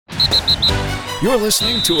You're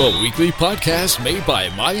listening to a weekly podcast made by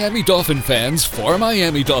Miami Dolphin fans for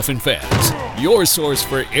Miami Dolphin fans. Your source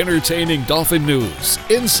for entertaining Dolphin news,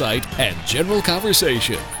 insight, and general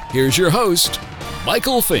conversation. Here's your host,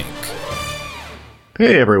 Michael Fink.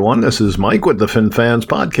 Hey everyone, this is Mike with the Fin Fans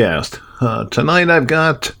Podcast. Tonight I've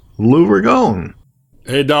got Lou Ragone.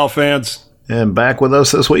 Hey Dolphins. And back with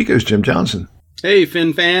us this week is Jim Johnson. Hey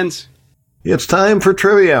Fin fans. It's time for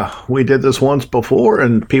trivia. We did this once before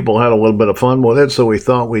and people had a little bit of fun with it, so we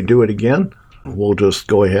thought we'd do it again. We'll just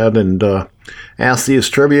go ahead and ask these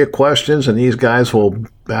trivia questions, and these guys will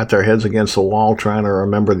bat their heads against the wall trying to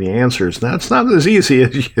remember the answers. That's not as easy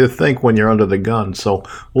as you think when you're under the gun, so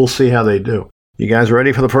we'll see how they do. You guys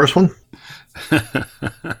ready for the first one?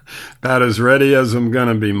 About as ready as I'm going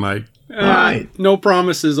to be, Mike. All right. No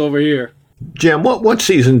promises over here. Jim, what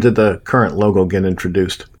season did the current logo get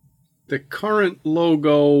introduced? The current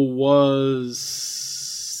logo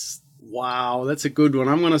was... Wow, that's a good one.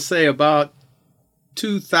 I'm going to say about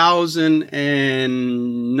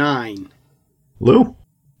 2009. Lou?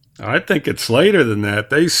 I think it's later than that.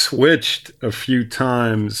 They switched a few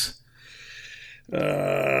times.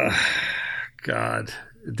 God.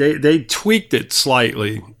 They tweaked it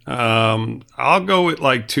slightly. I'll go with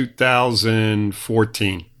like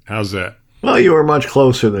 2014. How's that? Well, you were much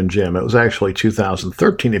closer than Jim. It was actually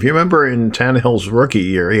 2013. If you remember, in Tannehill's rookie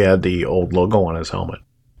year, he had the old logo on his helmet.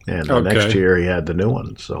 And the next year, he had the new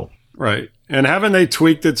one. So right. And haven't they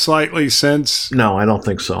tweaked it slightly since? No, I don't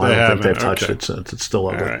think so. I don't think they've touched it since. It's still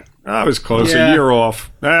ugly. Right. I was close, a year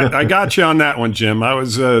off. I got you on that one, Jim. I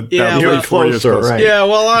was you were closer, right? Yeah,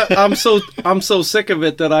 well, I'm so sick of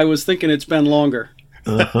it that I was thinking it's been longer.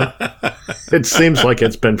 It seems like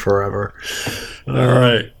it's been forever.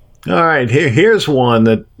 All right. Here's one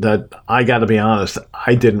that I got to be honest,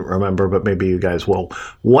 I didn't remember, but maybe you guys will.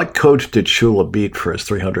 What coach did Shula beat for his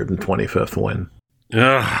 325th win?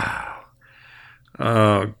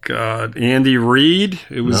 Oh, God. Andy Reid?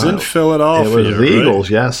 It was in Philadelphia, It was the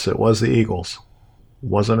Eagles, yes. It was the Eagles. It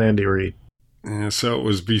wasn't Andy Reid. Yeah, so it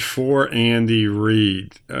was before Andy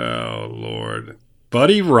Reid. Oh, Lord.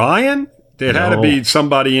 Buddy Ryan? There had to be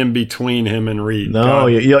somebody in between him and Reid. No,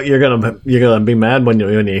 you're gonna be mad when you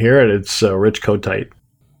hear it. It's Rich Kotite.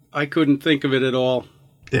 I couldn't think of it at all.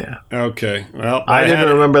 Yeah. Okay. Well, I didn't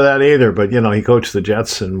remember that either. But he coached the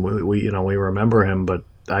Jets, and we remember him. But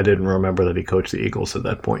I didn't remember that he coached the Eagles at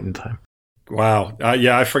that point in time. Wow.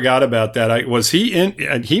 Yeah, I forgot about that. Was he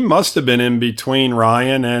in? He must have been in between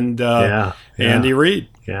Ryan and Andy Reid.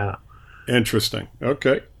 Yeah. Interesting.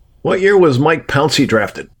 Okay. What year was Mike Pouncey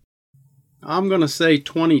drafted? I'm going to say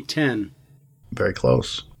 2010. Very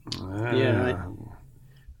close. Yeah.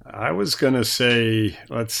 I was going to say,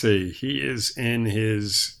 let's see, he is in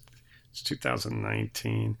it's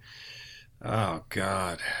 2019. Oh,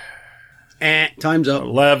 God. Time's up.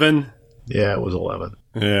 11. Yeah, it was 11.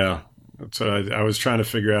 Yeah. That's what I was trying to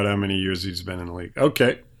figure out how many years he's been in the league.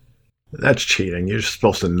 Okay. That's cheating. You're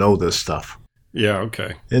supposed to know this stuff. Yeah,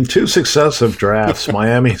 okay. In 2 successive drafts,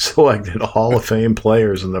 Miami selected Hall of Fame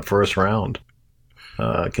players in the first round.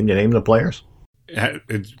 Can you name the players?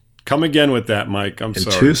 Come again with that, Mike. I'm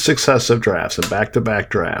sorry. In 2 successive drafts, in back-to-back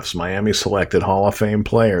drafts, Miami selected Hall of Fame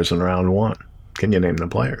players in round 1. Can you name the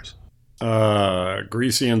players?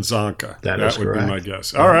 Greasy and Zonka. That is would correct. be my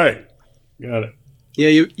guess. All right. Got it.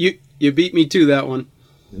 Yeah, you beat me to that one.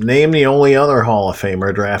 Name the only other Hall of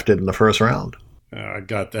Famer drafted in the first round. I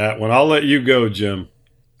got that one. I'll let you go, Jim.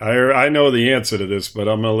 I know the answer to this, but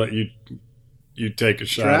I'm going to let you take a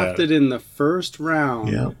shot at it. Drafted in the first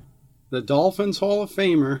round. Yeah. The Dolphins Hall of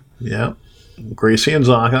Famer. Yeah. Greasy and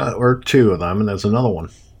Zonka were 2 of them, and there's another one.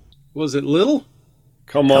 Was it Little?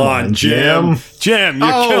 Come on, Jim. Jim,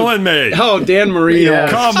 you're killing me. Oh, Dan Marino. Yeah.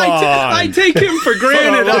 Come on. I take him for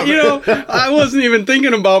granted. I wasn't even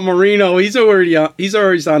thinking about Marino. He's already on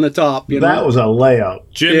the top. That was a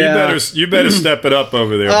layup. Jim, you better step it up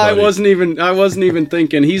over there, buddy. buddy. I wasn't even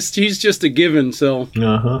thinking. He's just a given. So.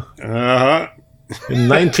 Uh-huh. Uh-huh. In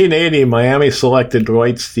 1980, Miami selected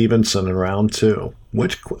Dwight Stevenson in round 2.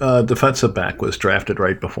 Which defensive back was drafted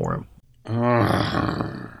right before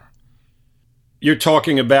him? You're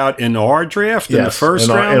talking about in our draft in the first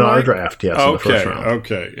round? In our draft, yes. In the first round.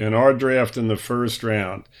 Okay. In our draft in the first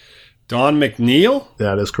round. Don McNeil?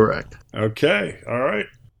 That is correct. Okay. All right.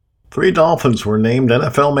 3 Dolphins were named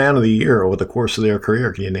NFL Man of the Year over the course of their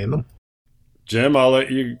career. Can you name them? Jim, I'll let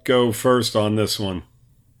you go first on this one.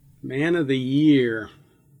 Man of the Year.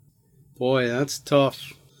 Boy, that's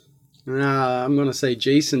tough. I'm going to say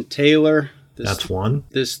Jason Taylor. That's 1.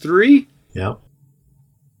 There's 3? Yep.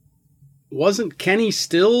 Wasn't Kenny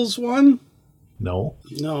Stills one? No.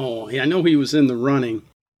 No, I know he was in the running.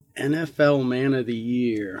 NFL Man of the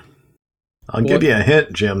Year. I'll give you a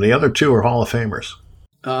hint, Jim. The other two are Hall of Famers.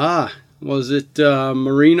 Was it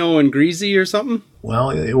Marino and Greasy or something?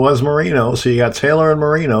 Well, it was Marino, so you got Taylor and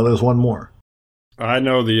Marino. There's one more. I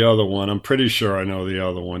know the other one. I'm pretty sure I know the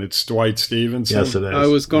other one. It's Dwight Stevenson. Yes, it is. I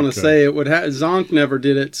was going to say it would Zonk never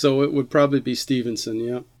did it, so it would probably be Stevenson,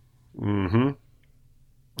 yeah. Mm-hmm.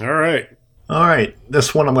 All right. All right.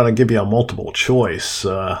 This one I'm going to give you a multiple choice.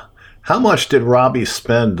 How much did Robbie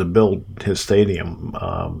spend to build his stadium?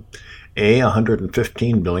 A,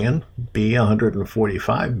 $115 billion, B,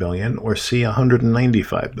 $145 billion, or C,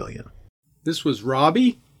 $195 billion? This was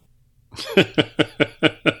Robbie?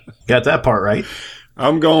 Got that part right.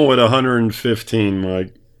 I'm going with 115,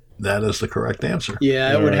 Mike. That is the correct answer.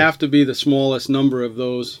 Yeah, it would have to be the smallest number of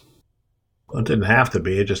those. Well, it didn't have to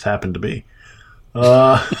be. It just happened to be.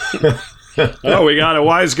 Oh, we got a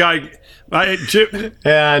wise guy. Jim.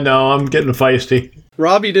 Yeah, I know. I'm getting feisty.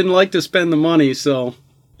 Robbie didn't like to spend the money, so...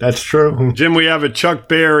 That's true. Jim, we have a Chuck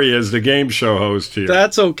Berry as the game show host here.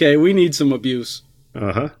 That's okay. We need some abuse.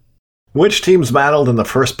 Uh-huh. Which teams battled in the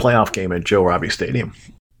first playoff game at Joe Robbie Stadium?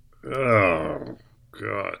 Oh,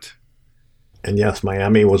 God. And yes,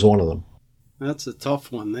 Miami was one of them. That's a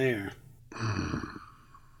tough one there.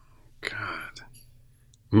 God.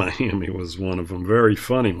 Miami was one of them. Very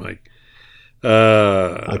funny, Mike.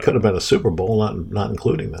 It could have been a Super Bowl, not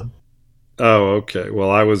including them. Oh, okay. Well,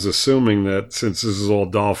 I was assuming that since this is all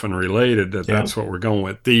Dolphin related, that's what we're going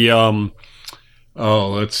with. The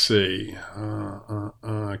let's see,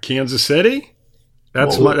 Kansas City.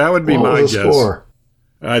 That would be my guess. Score?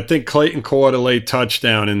 I think Clayton caught a late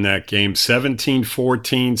touchdown in that game,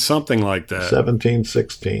 17-14, something like that.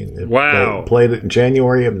 17-16. Wow. They played it in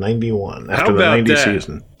January of 91 after the 90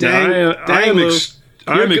 season.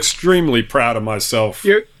 I'm extremely proud of myself.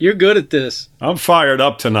 You're good at this. I'm fired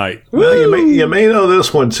up tonight. Well, you may know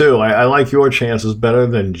this one too. I like your chances better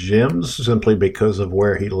than Jim's simply because of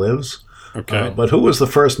where he lives. Okay. But who was the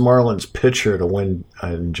first Marlins pitcher to win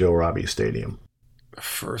in Joe Robbie Stadium? The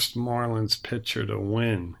first Marlins pitcher to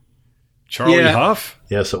win. Charlie Huff?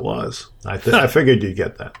 Yes, it was. I figured you'd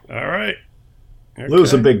get that. All right. Okay.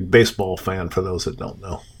 Lou's a big baseball fan, for those that don't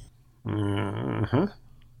know. Uh-huh.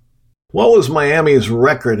 What was Miami's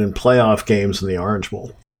record in playoff games in the Orange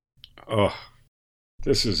Bowl? Oh,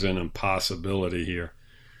 this is an impossibility here.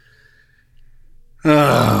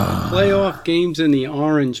 Playoff games in the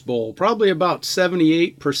Orange Bowl. Probably about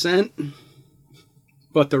 78%.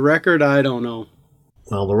 But the record, I don't know.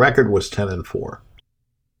 Well, the record was 10-4.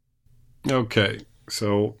 Okay,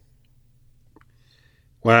 so...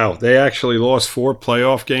 Wow, they actually lost 4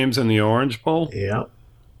 playoff games in the Orange Bowl? Yeah.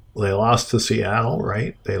 They lost to Seattle,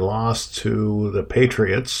 right? They lost to the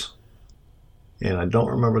Patriots. And I don't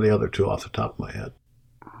remember the other two off the top of my head.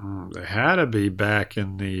 They had to be back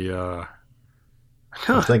in the...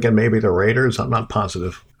 I'm thinking maybe the Raiders. I'm not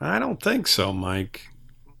positive. I don't think so, Mike.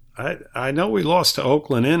 I know we lost to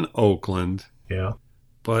Oakland in Oakland. Yeah.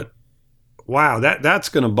 But, wow, that's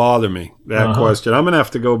going to bother me, that question. I'm going to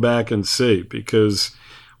have to go back and see because...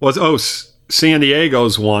 San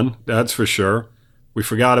Diego's one, that's for sure. We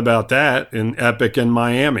forgot about that in Epic in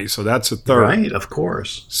Miami, so that's a third. Right, of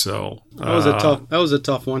course. So that was a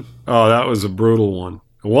tough one. Oh, that was a brutal one.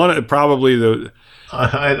 Probably the.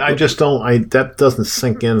 I just don't. That doesn't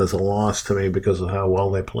sink in as a loss to me because of how well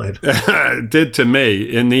they played. It did to me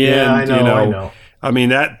in the end. I know. I mean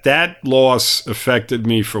that loss affected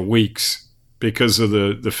me for weeks because of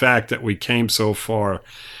the fact that we came so far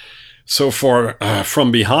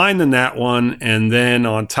from behind in that one, and then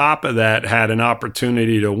on top of that had an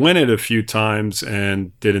opportunity to win it a few times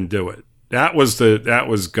and didn't do it. That was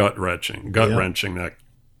gut wrenching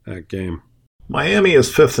that game. Miami is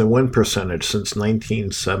 5th in win percentage since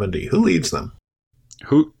 1970. Who leads them?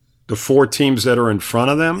 The 4 teams that are in front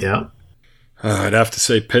of them? Yeah. I'd have to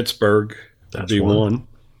say Pittsburgh. That'd be one.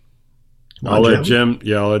 I'll let Jim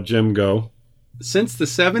go. Since the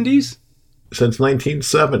 70s? Since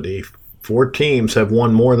 1970, 4 teams have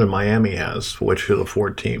won more than Miami has. Which are the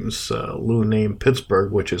 4 teams? Lou named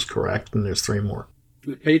Pittsburgh, which is correct, and there's 3 more.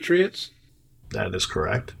 The Patriots? That is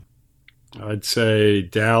correct. I'd say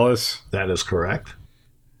Dallas. That is correct.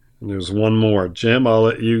 And there's one more. Jim, I'll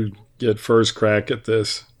let you get first crack at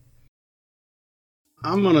this.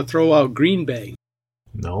 I'm going to throw out Green Bay.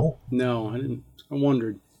 No, I didn't. I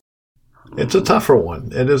wondered. It's a tougher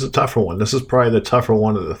one. It is a tougher one. This is probably the tougher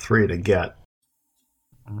one of the 3 to get.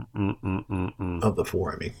 Of the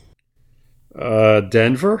 4, I mean.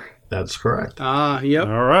 Denver? That's correct. Yep.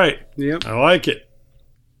 All right. Yep. I like it.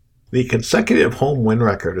 The consecutive home win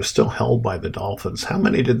record is still held by the Dolphins. How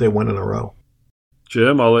many did they win in a row?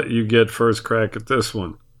 Jim, I'll let you get first crack at this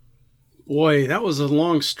one. Boy, that was a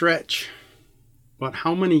long stretch. But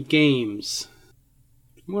how many games?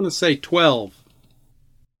 I'm going to say 12.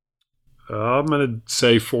 I'm going to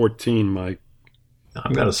say 14, Mike.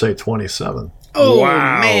 I'm going to say 27. Oh,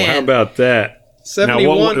 wow. man. How about that?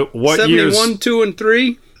 71, now, what 71 years? 2, and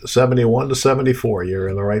 3? 71 to 74. You're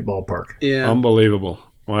in the right ballpark. Yeah. Unbelievable.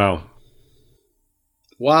 Wow.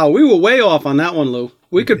 Wow, we were way off on that one, Lou.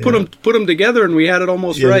 We could put them together, and we had it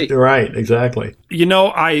almost right. Right, exactly. You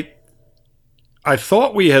know, I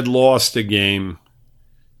thought we had lost a game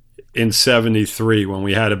in 73 when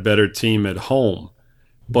we had a better team at home.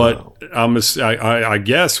 But I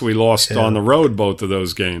guess we lost on the road both of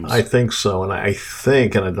those games. I think so. And I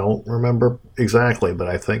don't remember exactly, but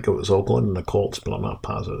I think it was Oakland and the Colts, but I'm not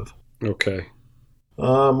positive. Okay.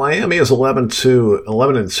 Miami is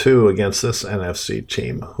 11-2 against this NFC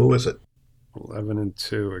team. Who is it?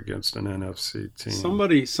 11-2 against an NFC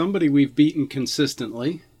team. Somebody we've beaten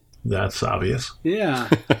consistently. That's obvious. Yeah.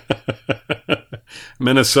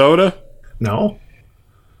 Minnesota? No.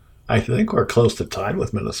 I think we're close to tied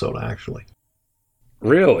with Minnesota, actually.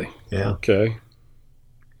 Really? Yeah. Okay.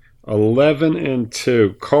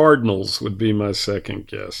 11-2. Cardinals would be my second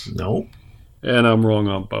guess. Nope. And I'm wrong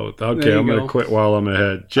on both. Okay, I'm going to quit while I'm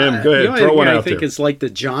ahead. Jim, go ahead. Throw one out there. I think it's like the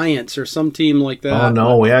Giants or some team like that. Oh,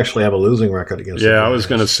 no. We actually have a losing record against them. Yeah, I was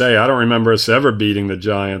going to say, I don't remember us ever beating the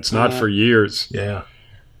Giants. Not for years. Yeah.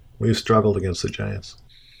 We've struggled against the Giants.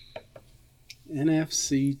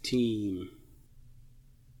 NFC team.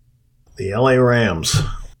 The LA Rams.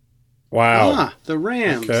 Wow. The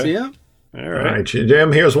Rams, Okay. yeah. All All right. right,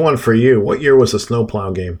 Jim, here's one for you. What year was the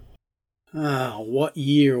snowplow game? What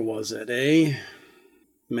year was it, eh?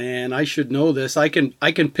 Man, I should know this. I can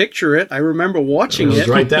picture it. I remember watching It was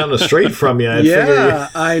right down the street from you. Yeah,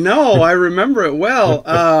 I know. I remember it well.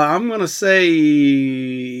 I'm going to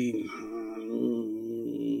say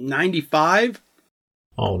 95.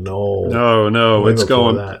 Oh, no. No. Way It's before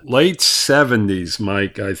going that. late 70s,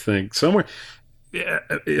 Mike, I think. Somewhere. Yeah,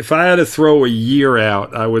 if I had to throw a year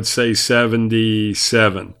out, I would say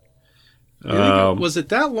 77. Was it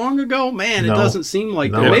that long ago? Man, No. it doesn't seem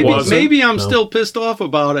like No, that. it wasn't. Maybe I'm No. still pissed off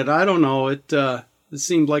about it. I don't know. It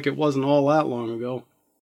seemed like it wasn't all that long ago.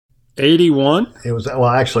 81? It was, well,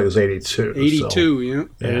 actually, it was 82. 82, yeah.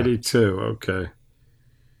 Yeah. 82, okay.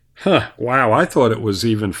 Huh, wow, I thought it was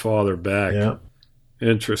even farther back. Yeah.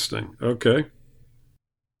 Interesting, okay.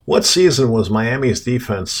 What season was Miami's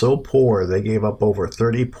defense so poor they gave up over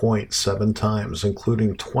 30 points 7 times,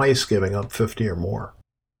 including twice giving up 50 or more?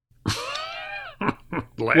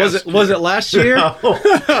 Was it last year?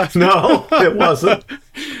 No, it wasn't.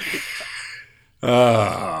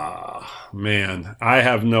 Man, I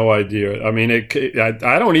have no idea. I mean, I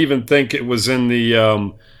don't even think it was in the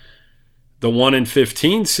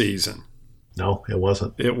 1-15 season. No, it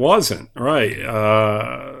wasn't. It wasn't, right.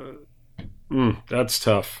 That's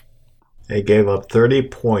tough. They gave up 30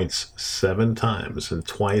 points 7 times and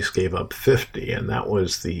twice gave up 50, and that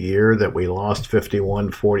was the year that we lost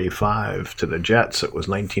 51-45 to the Jets. It was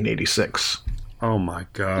 1986. Oh, my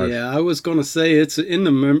God. Yeah, I was going to say it's in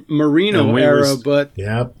the Marino era, but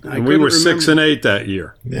Yep. And we were 6-8 that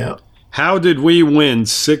year. Yeah. How did we win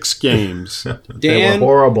 6 games? They were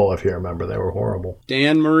horrible, if you remember. They were horrible.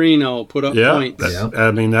 Dan Marino put up points.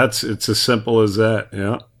 I mean, it's as simple as that,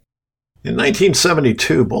 yeah. In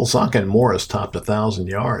 1972, Bolzak and Morris topped 1,000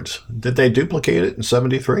 yards. Did they duplicate it in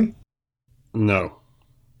 73? No.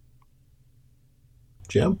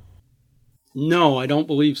 Jim? No, I don't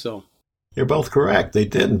believe so. You're both correct. They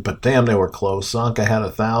didn't, but damn, they were close. Zonka had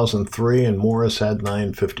 1,003 and Morris had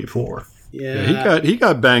 954. Yeah. He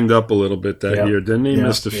got banged up a little bit that Yep. year, didn't he? Yep,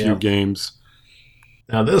 Missed a few yep. games.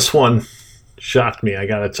 Now, this one shocked me, I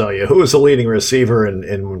got to tell you. Who was the leading receiver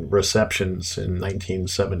in receptions in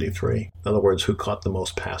 1973? In other words, who caught the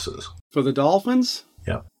most passes? For the Dolphins?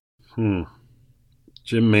 Yep. Jim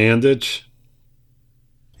Mandich.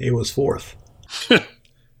 He was 4th.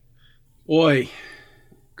 Boy,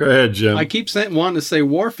 Go ahead, Jim. I keep wanting to say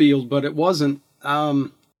Warfield, but it wasn't.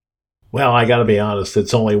 Well, I got to be honest,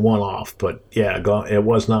 it's only one off, but yeah, it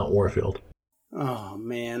was not Warfield. Oh,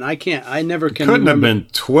 man, I never can Couldn't remember. have been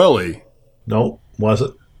Twilly. Nope,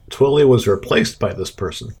 wasn't. Twilly was replaced by this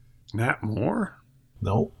person. Nat Moore?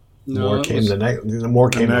 Nope. No, More it came was the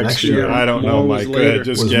next year. I don't know, Moore was Mike. Go ahead, later.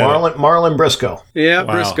 just It was get it. Marlon Briscoe. Yeah,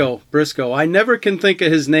 Wow. Briscoe. I never can think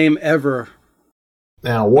of his name ever.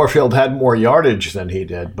 Now, Warfield had more yardage than he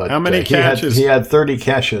did, but How many he had catches? 30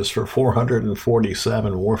 catches for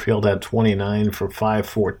 447. Warfield had 29 for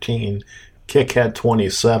 514. Kick had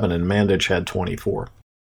 27, and Mandich had 24.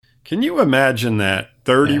 Can you imagine that?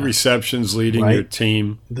 30 receptions leading your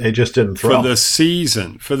team. They just didn't throw. For the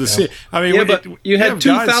season. Season. I mean, but you had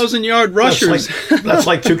 2,000-yard rushers. That's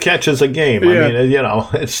like 2 catches a game. I mean,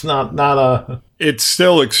 it's not a... It's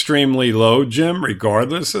still extremely low, Jim,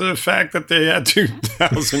 regardless of the fact that they had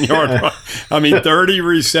 2,000-yard I mean, 30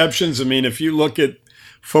 receptions. I mean, if you look at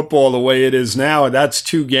football the way it is now, that's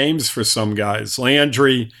 2 games for some guys.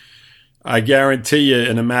 Landry, I guarantee you,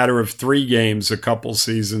 in a matter of 3 games, a couple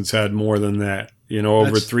seasons had more than that. Over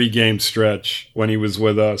a 3-game stretch when he was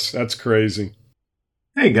with us. That's crazy.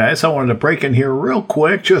 Hey, guys, I wanted to break in here real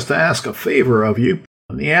quick just to ask a favor of you.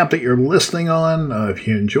 On the app that you're listening on, if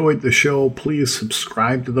you enjoyed the show, please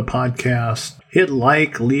subscribe to the podcast. Hit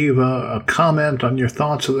like, leave a comment on your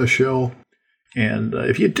thoughts of the show. And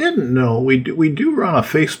if you didn't know, we do run a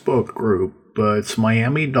Facebook group. It's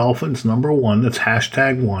Miami Dolphins #1. That's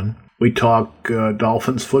 #1. We talk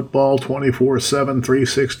Dolphins football 24/7,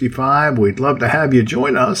 365. We'd love to have you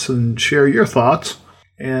join us and share your thoughts.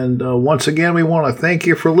 And once again, we want to thank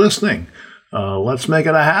you for listening. Let's make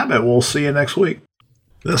it a habit. We'll see you next week.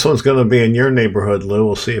 This one's going to be in your neighborhood, Lou.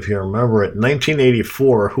 We'll see if you remember it.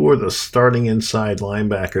 1984, who are the starting inside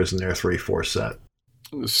linebackers in their 3-4 set?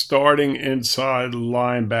 The starting inside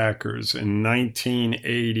linebackers in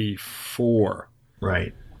 1984.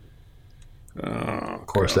 Right. Of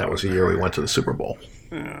course, that was the year we went to the Super Bowl.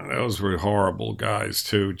 Yeah, those were horrible guys,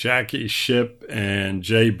 too. Jackie Shipp and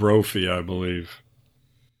Jay Brophy, I believe.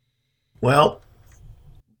 Well,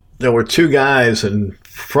 there were 2 guys in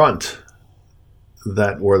front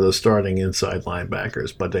that were the starting inside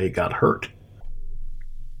linebackers, but they got hurt.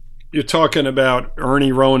 You're talking about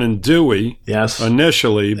Ernie Ronan Dewey, yes,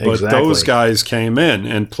 initially, but those guys came in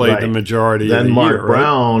and played the majority of the Mark year. Then Mark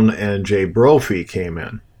Brown and Jay Brophy came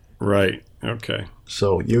in. Right. Okay.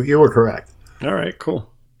 So you were correct. All right,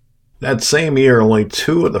 cool. That same year, only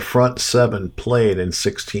 2 of the front 7 played in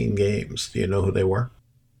 16 games. Do you know who they were?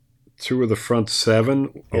 2 of the front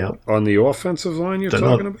 7 on the offensive line you're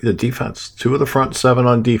talking about? The defense. 2 of the front 7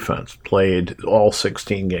 on defense played all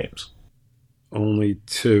 16 games. Only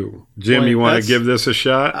 2. Jim, you want to give this a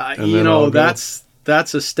shot?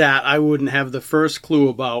 That's a stat I wouldn't have the first clue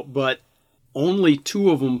about, but only 2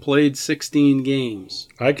 of them played 16 games.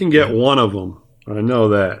 I can get one of them. I know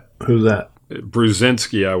that. Who's that?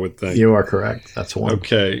 Brzezinski, I would think. You are correct. That's one.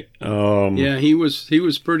 Okay. He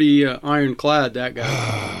was pretty ironclad, that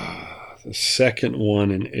guy. The second one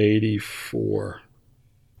in 84.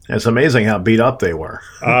 It's amazing how beat up they were.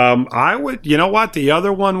 I would, you know what? The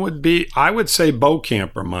other one would be, I would say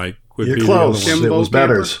Beaucamper, Mike. You're close. It was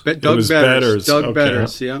Betters. Doug Betters. Doug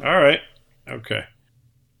Betters, yeah. All right. Okay.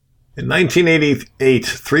 In 1988,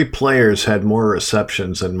 3 players had more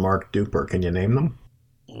receptions than Mark Duper. Can you name them?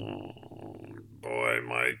 Boy,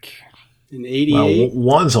 Mike. In 88? Well,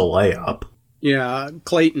 one's a layup. Yeah,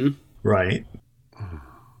 Clayton. Right.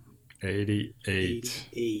 88.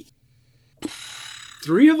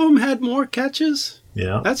 3 of them had more catches?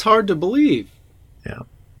 Yeah. That's hard to believe. Yeah.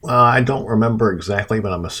 I don't remember exactly,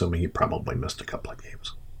 but I'm assuming he probably missed a couple of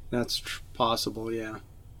games. That's possible, yeah.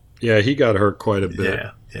 Yeah, he got hurt quite a bit.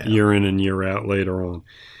 Yeah. Year in and year out later on.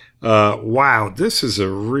 Wow, this is a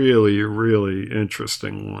really, really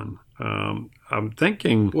interesting one. I'm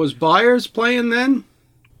thinking... Was Byers playing then?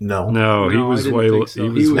 No, he was way... So.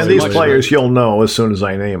 And these players you'll know as soon as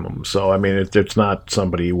I name them. So, I mean, it's not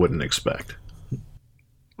somebody you wouldn't expect.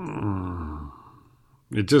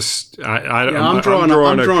 It just... I'm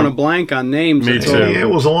drawing a blank on names. Me too. It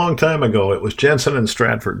was a long time ago. It was Jensen and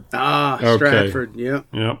Stratford. Stratford, yeah.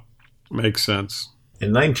 Yep, makes sense.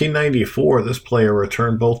 In 1994, this player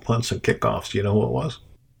returned both punts and kickoffs. Do you know who it was?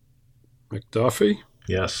 McDuffie?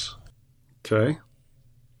 Yes. Okay.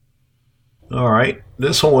 All right.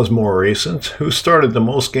 This one was more recent. Who started the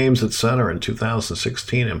most games at center in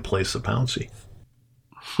 2016 in place of Pouncey?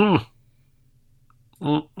 My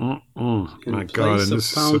God.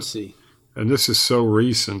 And this is so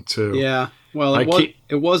recent, too. Yeah. Well,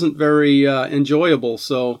 it wasn't very enjoyable,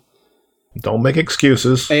 so... Don't make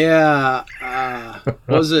excuses. Yeah.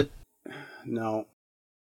 Was it? No.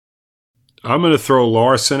 I'm going to throw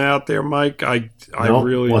Larson out there, Mike. I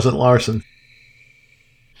really... wasn't Larson.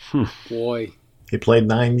 Boy. He played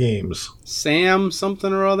 9 games. Sam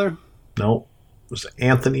something or other? No. It was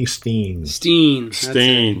Anthony Steen. Steen.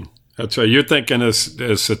 That's right. You're thinking of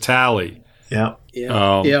Satali. Yeah.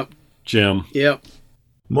 Yep. Jim. Yep.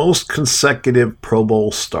 Most consecutive Pro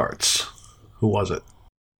Bowl starts. Who was it?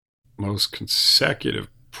 Most consecutive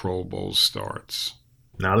Pro Bowl starts.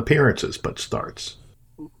 Not appearances, but starts.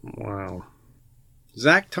 Wow.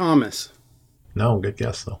 Zach Thomas. No, good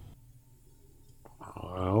guess, though.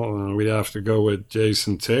 Well, we'd have to go with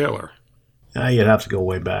Jason Taylor. You'd have to go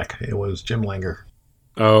way back. It was Jim Langer.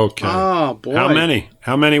 Okay. Oh, boy. How many?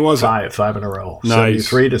 How many was it? Five in a row. Nice.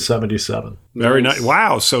 73 to 77. Very nice.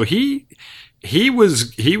 Wow. So he was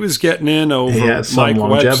getting in over He had some Mike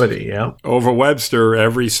longevity, Webster, over Webster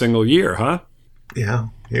every single year, huh? Yeah.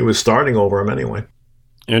 He was starting over him anyway.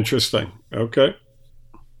 Interesting. Okay.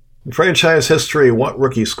 In franchise history, what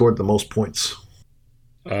rookie scored the most points?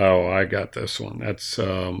 Oh, I got this one. That's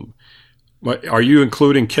what, are you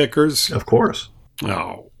including kickers? Of course.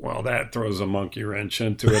 Oh, well, that throws a monkey wrench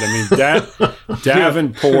into it. I mean,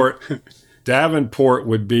 Davenport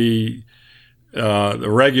would be the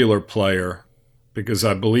regular player because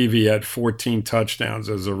I believe he had 14 touchdowns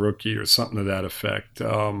as a rookie or something to that effect.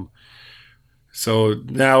 So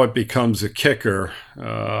now it becomes a kicker.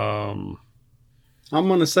 I'm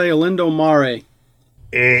going to say Alindo Mare.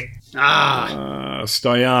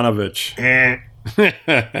 Stoyanovich.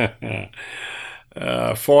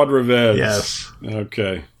 Ford Revez. Yes.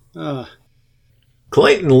 Okay.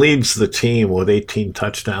 Clayton leads the team with 18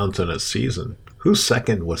 touchdowns in a season. Who's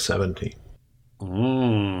second with 17?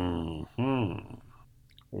 Mm-hmm.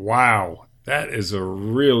 Wow. That is a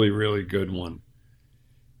really, really good one.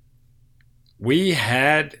 We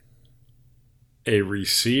had a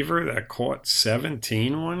receiver that caught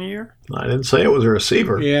 17 one year? I didn't say it was a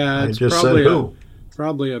receiver. Yeah, I it's just probably said who.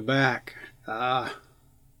 Probably a back.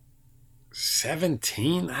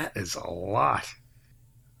 17? That is a lot.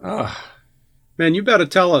 Man, you better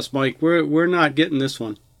tell us, Mike. We're not getting this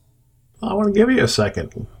one. I want to give you a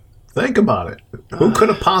second. Think about it. Who could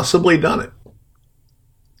have possibly done it?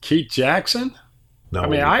 Keith Jackson? No. I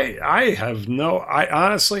mean, I have no,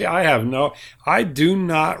 I do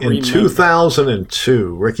not In remember.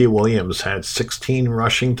 2002, Ricky Williams had 16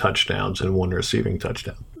 rushing touchdowns and 1 receiving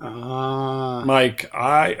touchdown. Mike,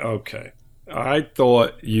 I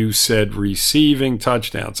thought you said receiving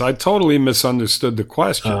touchdowns. I totally misunderstood the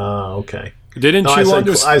question. Okay. Didn't you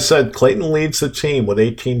understand? I said Clayton leads the team with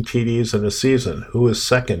 18 TDs in a season. Who is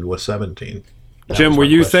second with 17? Jim, were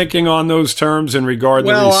you thinking on those terms in regard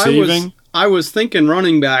to receiving? I was thinking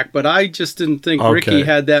running back, but I just didn't think Ricky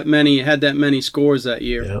had that many scores that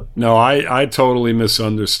year. Yep. No, I totally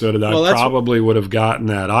misunderstood it. I probably would have gotten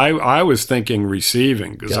that. I was thinking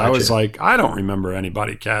receiving because I was like, I don't remember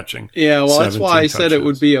anybody catching. Yeah, well, that's why I said it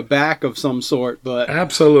would be a back of some sort. But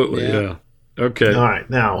absolutely, yeah. Okay. All right.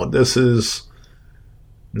 Now, this is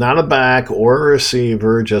not a back or a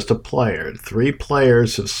receiver, just a player. 3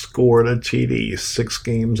 players have scored a TD 6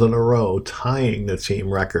 games in a row, tying the team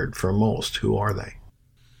record for most. Who are they?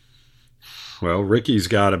 Well, Ricky's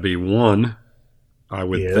got to be one, I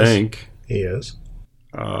would think. He is.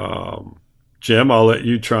 Jim, I'll let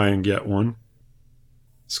you try and get one.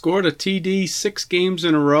 Scored a TD 6 games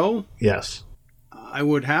in a row? Yes. I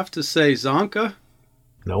would have to say Zonka.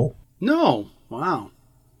 No. No. Wow.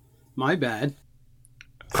 My bad.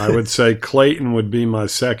 I would say Clayton would be my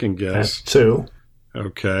second guess. That's 2.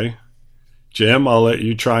 Okay. Jim, I'll let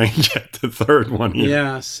you try and get the third one here.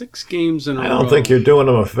 Yeah, 6 games in a row. I don't think you're doing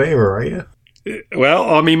him a favor, are you?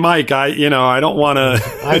 Well, I mean, Mike, I don't want to.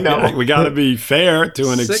 I know. We got to be fair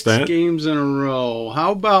to an extent. 6 games in a row.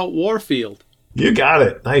 How about Warfield? You got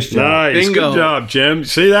it. Nice job. Nice. Bingo. Good job, Jim.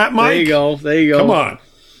 See that, Mike? There you go. Come on.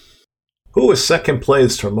 Who was second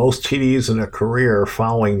place for most TDs in a career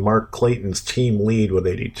following Mark Clayton's team lead with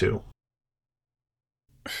 82?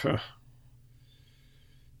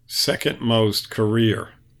 Second most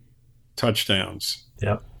career touchdowns.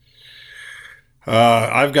 Yep.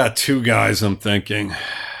 I've got 2 guys I'm thinking.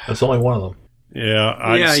 That's only one of them. Yeah,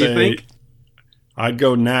 I'd say you think? I'd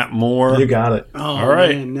go Nat Moore. You got it. Oh, all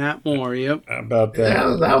right. Man, Nat Moore, yep. How about that?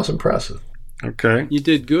 Yeah, that was impressive. Okay. You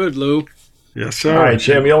did good, Lou. Yes, sir. All right,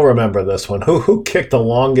 Jim, you'll remember this one. Who kicked the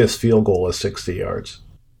longest field goal of 60 yards?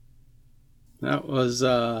 That was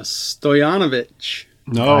Stoyanovich.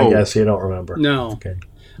 No. I guess you don't remember. No. Okay.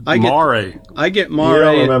 I get Mare. You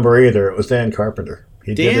don't remember either. It was Dan Carpenter.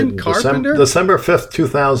 He did it in Carpenter? December 5th,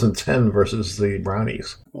 2010 versus the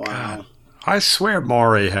Brownies. Wow. I swear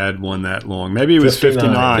Maury had one that long. Maybe it was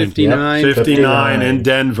 59. 59. Yep. 59 in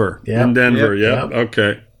Denver. Yep. In Denver, Yep. yep.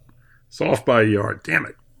 Okay. It's off by a yard. Damn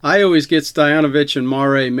it. I always get Stoyanovich and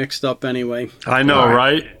Mare mixed up anyway. I know,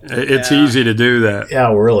 right? It's easy to do that.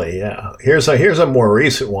 Yeah, really, yeah. Here's a more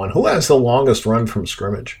recent one. Who has the longest run from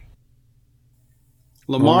scrimmage?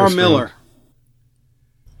 Lamar Miller.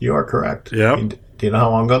 You are correct. Yep. Do you know how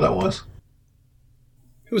long ago that was?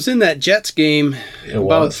 It was in that Jets game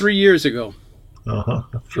about 3 years ago.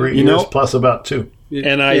 3 years plus about 2.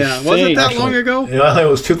 And I was it think that long ago? Yeah, it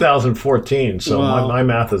was 2014, so Wow. my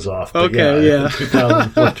math is off. But Okay, yeah.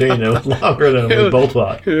 2014, it was longer than we both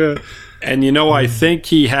thought. Yeah. And I think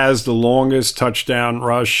he has the longest touchdown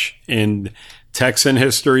rush in Texan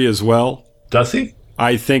history as well. Does he?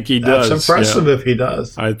 I think he does. That's impressive if he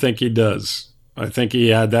does. I think he does. I think he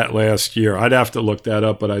had that last year. I'd have to look that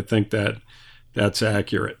up, but I think that's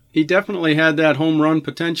accurate. He definitely had that home run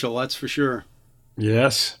potential, that's for sure.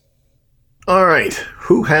 Yes. All right.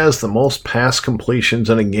 Who has the most pass completions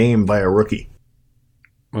in a game by a rookie?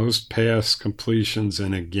 Most pass completions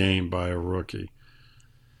in a game by a rookie.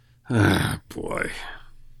 Ah, boy.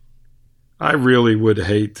 I really would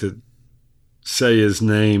hate to say his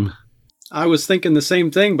name. I was thinking the same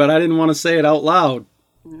thing, but I didn't want to say it out loud.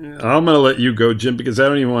 I'm going to let you go, Jim, because I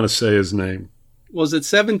don't even want to say his name. Was it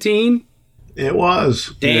 17? It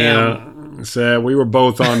was. Damn. Yeah. So we were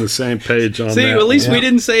both on the same page on See, that. at least Yeah. we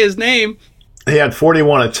didn't say his name. He had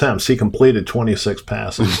 41 attempts. He completed 26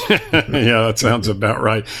 passes. Yeah, that sounds about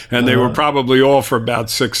right. And they were probably all for about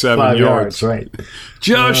 6-7 5 yards. yards, right.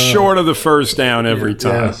 Just short of the first down every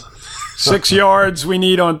time. Yes. 6 yards we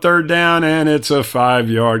need on third down, and it's a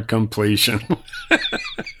 5-yard completion.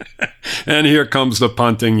 And here comes the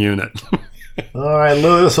punting unit. All right,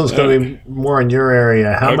 Lou, this one's going to be more in your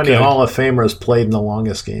area. How many Okay. Hall of Famers played in the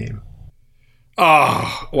longest game?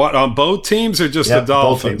 Oh, what, on both teams or just Yep, the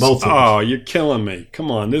Dolphins? both teams. Oh, you're killing me. Come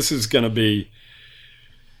on, this is going to be...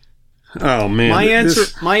 Oh, man.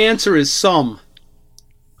 My answer is some.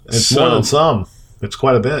 It's more than some. It's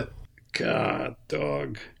quite a bit. God,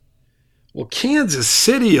 dog. Well, Kansas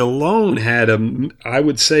City alone had, I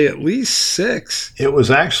would say, at least 6. It was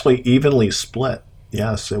actually evenly split.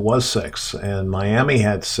 Yes, it was 6. And Miami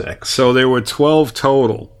had 6. So there were 12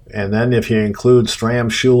 total. And then if you include Stram,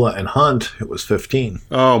 Shula, and Hunt, it was 15.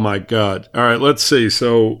 Oh, my God. All right, let's see.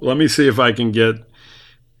 So let me see if I can get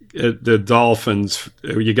the Dolphins.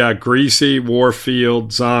 You got Greasy,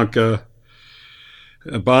 Warfield, Zonka,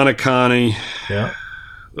 Bonacani. Yeah.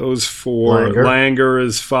 Those 4. Langer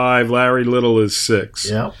is 5. Larry Little is 6.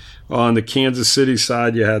 Yeah. On the Kansas City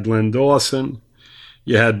side, you had Len Dawson.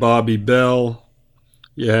 You had Bobby Bell.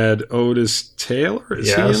 You had Otis Taylor.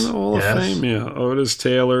 Is he in the Hall of Fame? Yeah, Otis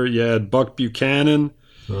Taylor. You had Buck Buchanan.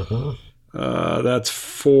 That's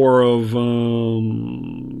 4 of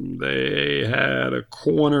them. They had a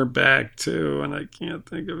cornerback, too, and I can't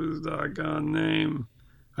think of his doggone name.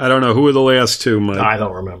 I don't know. Who are the last 2, Mike? I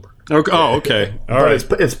don't remember. Okay. Oh, okay. All But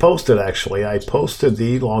right. it's posted, actually. I posted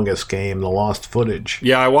the longest game, the lost footage.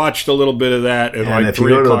 Yeah, I watched a little bit of that at And like if you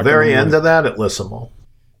 3 go to the o'clock very in the end of that, it lists them all.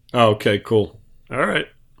 Oh, okay, cool. All right.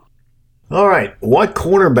 All right. What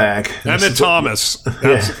cornerback? Emmett Thomas.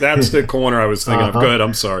 That's the corner I was thinking of. Good.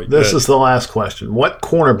 I'm sorry. This Good. is the last question. What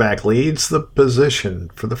cornerback leads the position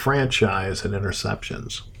for the franchise in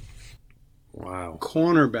interceptions? Wow.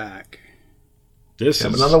 Cornerback. This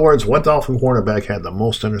In is other words, what Dolphin cornerback had the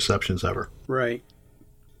most interceptions ever? Right.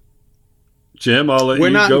 Jim. I'll let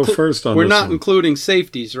you go first on We're this not one. including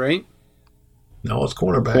safeties, right? No, it's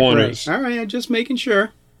cornerback. Corners. All right, I'm just making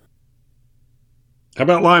sure. How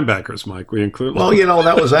about linebackers, Mike? We include. Well,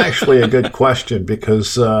 that was actually a good question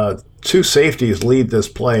because 2 safeties lead this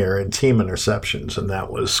player in team interceptions, and that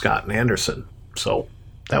was Scott and Anderson. So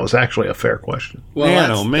that was actually a fair question. Well, Man,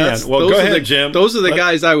 oh, man. Well, those go are ahead, Jim. Those are the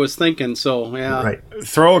guys I was thinking. So yeah, Right.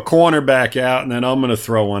 Throw a cornerback out, and then I'm going to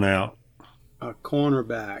throw one out. a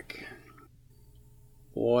cornerback.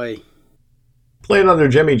 Boy, Played under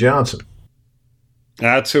Jimmy Johnson.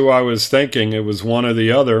 That's who I was thinking. It was one or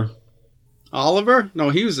the other. Oliver? No,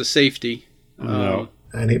 he was a safety. No.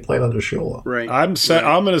 And he played under Shula. Right. I'm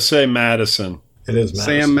going to say Madison. It is Madison.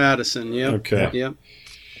 Sam Madison. Yep. Okay. Yep.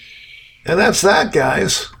 And that's that,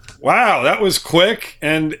 guys. Wow, that was quick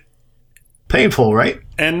and Painful, right?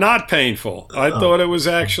 not painful. I thought it was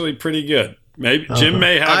actually pretty good. Maybe Jim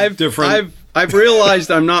may have different. I've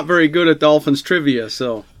realized I'm not very good at Dolphins trivia.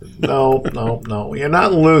 So No. You're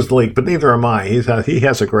not in Lou's league, but neither am I. He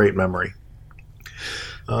has a great memory.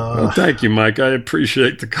 Well, thank you, Mike. I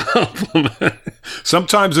appreciate the compliment.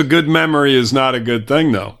 Sometimes a good memory is not a good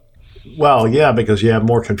thing, though. Well, yeah, because you have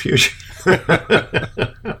more confusion.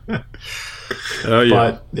 Oh, yeah.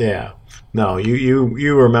 But yeah, no,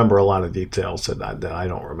 you remember a lot of details that I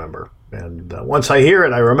don't remember. And once I hear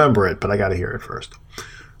it, I remember it, but I got to hear it first.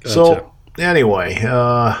 Gotcha. So anyway,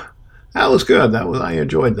 that was good. I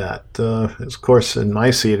enjoyed that. Of course, in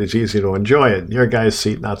my seat, it's easy to enjoy it. In your guy's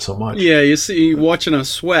seat, not so much. yeah, you see, watching us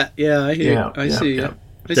sweat. Yeah, I hear. Yeah, I yeah, see. yeah.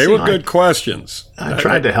 They were good questions. I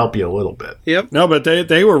tried to help you a little bit. Yep. No, but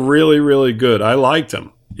they were really, really good. I liked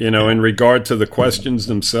them. in regard to the questions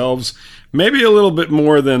themselves. Maybe a little bit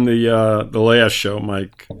more than the last show,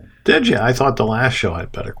 Mike. Did you? I thought the last show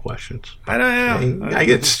had better questions. I don't know.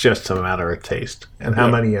 It's just a matter of taste and how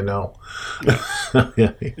many you know.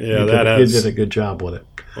 You did a good job with it.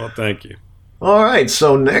 Well, thank you. All right,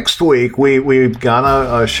 so next week we've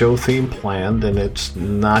got a show theme planned, and it's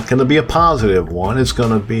not going to be a positive one. It's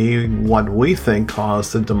going to be what we think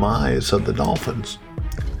caused the demise of the Dolphins.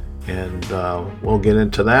 And we'll get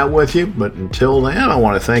into that with you. But until then, I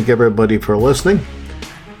want to thank everybody for listening,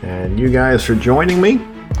 and you guys for joining me.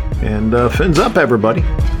 And fins up, everybody.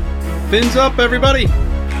 Fins up, everybody.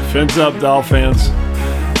 Fins up, Dolphins.